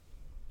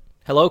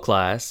Hello,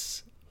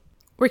 class.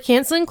 We're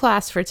canceling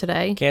class for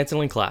today.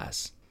 Canceling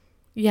class.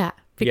 Yeah,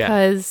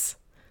 Yeah.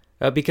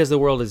 because the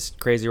world is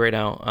crazy right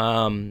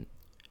now.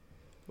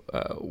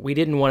 We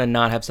didn't want to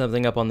not have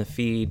something up on the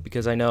feed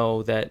because I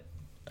know that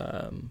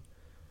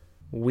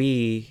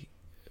we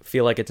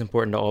feel like it's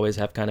important to always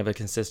have kind of a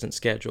consistent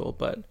schedule.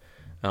 But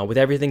with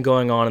everything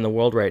going on in the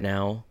world right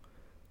now,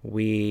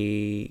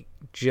 we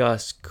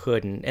just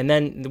couldn't. And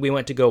then we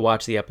went to go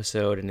watch the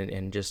episode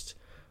and just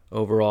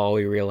overall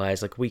we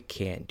realized like we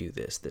can't do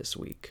this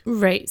week.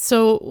 right.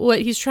 So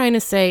what he's trying to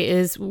say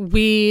is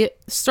we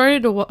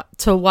started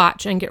to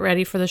watch and get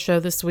ready for the show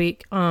this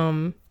week.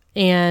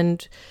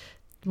 And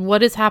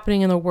what is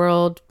happening in the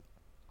world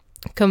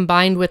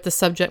combined with the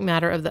subject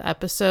matter of the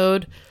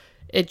episode,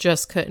 it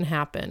just couldn't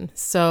happen.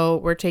 So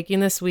we're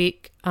taking this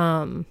week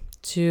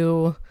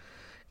to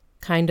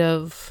kind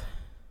of,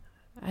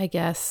 I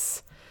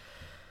guess,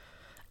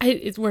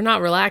 we're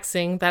not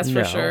relaxing, that's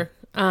for No. sure.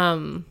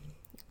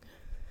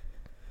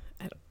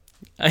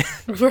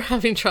 We're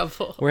having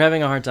trouble. We're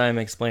having a hard time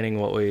explaining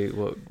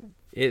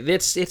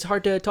it's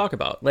hard to talk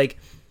about. Like,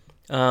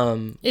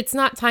 It's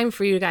not time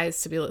for you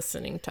guys to be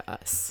listening to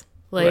us.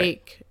 Like,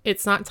 Right.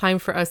 It's not time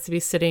for us to be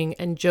sitting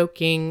and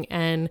joking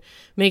and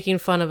making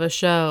fun of a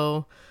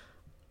show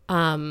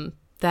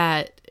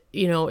that,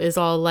 is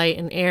all light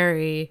and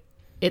airy.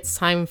 It's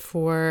time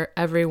for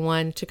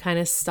everyone to kind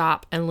of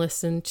stop and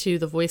listen to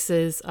the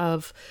voices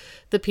of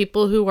the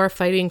people who are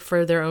fighting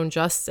for their own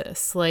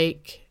justice.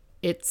 Like,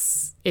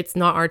 it's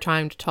not our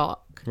time to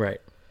talk. right.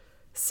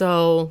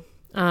 So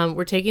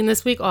we're taking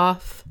this week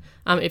off.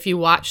 If you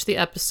watch the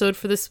episode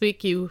for this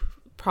week, you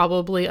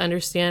probably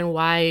understand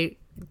why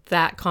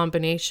that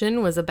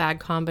combination was a bad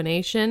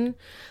combination.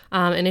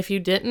 And if you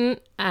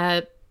didn't,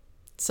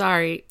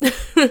 sorry.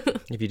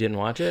 If you didn't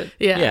watch it,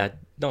 Yeah.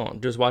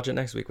 don't just watch it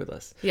next week with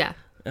us. Yeah.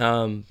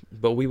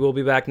 But we will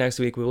be back next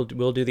week. We'll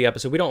do the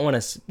episode. We don't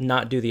want to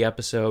not do the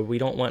episode. We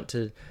don't want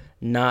to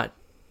not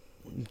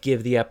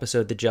give the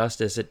episode the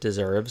justice it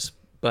deserves,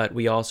 but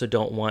we also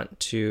don't want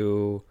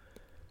to,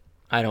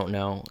 I don't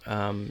know,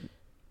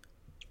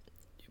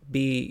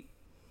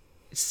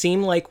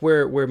 seem like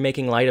we're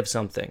making light of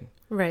something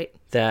Right.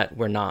 that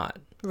we're not.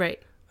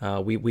 Right.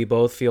 We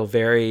both feel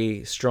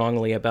very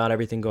strongly about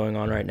everything going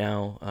on right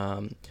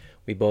now.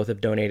 We both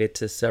have donated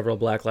to several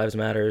Black Lives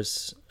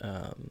Matters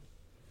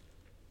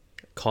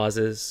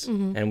causes,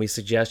 and we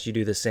suggest you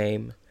do the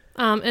same.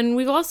 And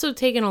we've also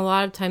taken a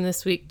lot of time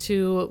this week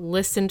to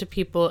listen to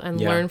people and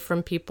Yeah. learn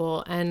from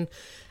people and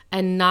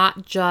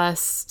not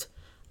just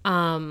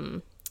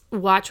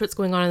watch what's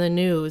going on in the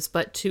news,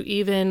 but to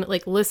even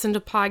like listen to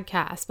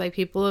podcasts by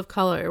people of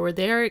color where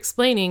they are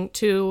explaining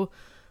to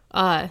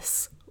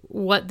us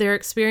what their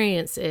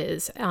experience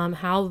is,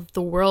 how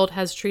the world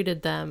has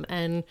treated them,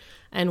 and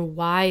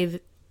why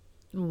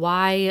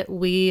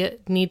we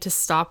need to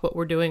stop what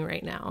we're doing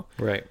right now.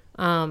 Right.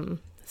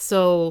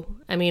 So,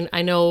 I mean,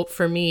 I know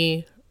for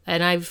me,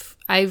 and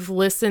I've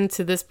listened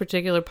to this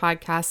particular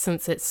podcast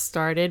since it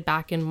started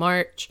back in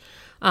March,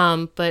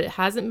 but it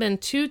hasn't been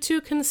too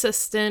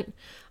consistent.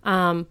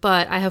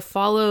 But I have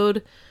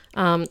followed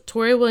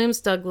Tori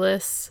Williams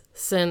Douglas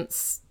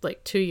since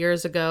like 2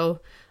 years ago.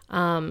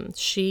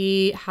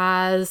 She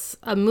has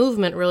a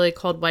movement really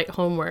called White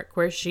Homework,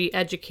 where she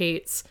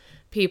educates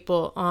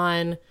people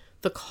on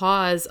the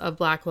cause of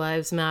Black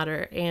Lives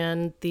Matter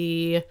and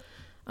the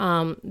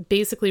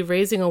basically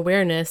raising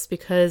awareness,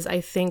 because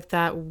I think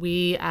that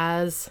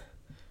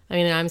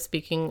I'm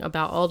speaking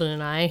about Alden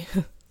and I,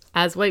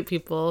 as white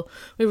people,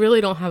 we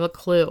really don't have a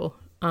clue.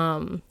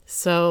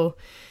 So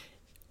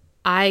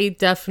I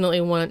definitely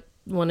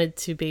wanted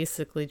to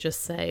basically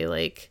just say,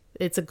 like,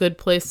 it's a good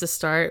place to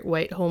start.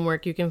 White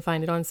Homework, you can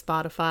find it on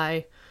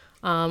Spotify.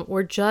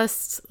 Or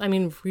just,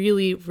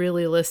 really,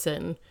 really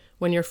listen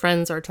when your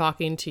friends are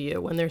talking to you,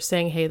 when they're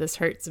saying, hey, this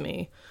hurts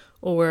me.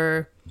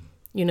 Or,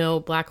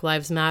 Black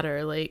Lives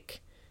Matter.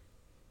 Like,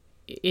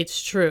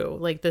 it's true.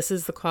 Like, this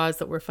is the cause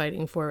that we're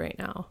fighting for right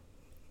now.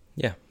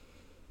 Yeah.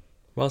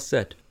 Well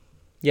said.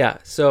 Yeah.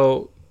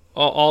 So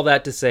all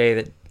that to say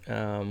that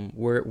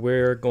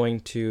we're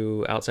going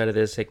to, outside of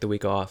this, take the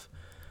week off.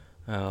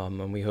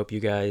 And we hope you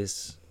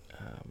guys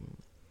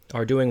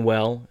are doing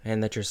well,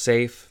 and that you're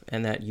safe,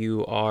 and that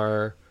you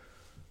are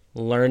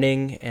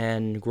learning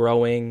and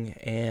growing,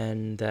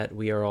 and that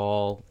we are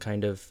all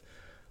kind of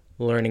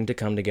learning to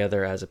come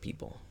together as a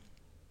people.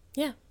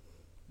 Yeah.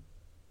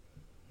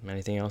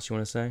 Anything else you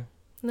want to say?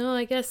 No,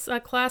 I guess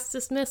class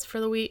dismissed for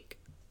the week.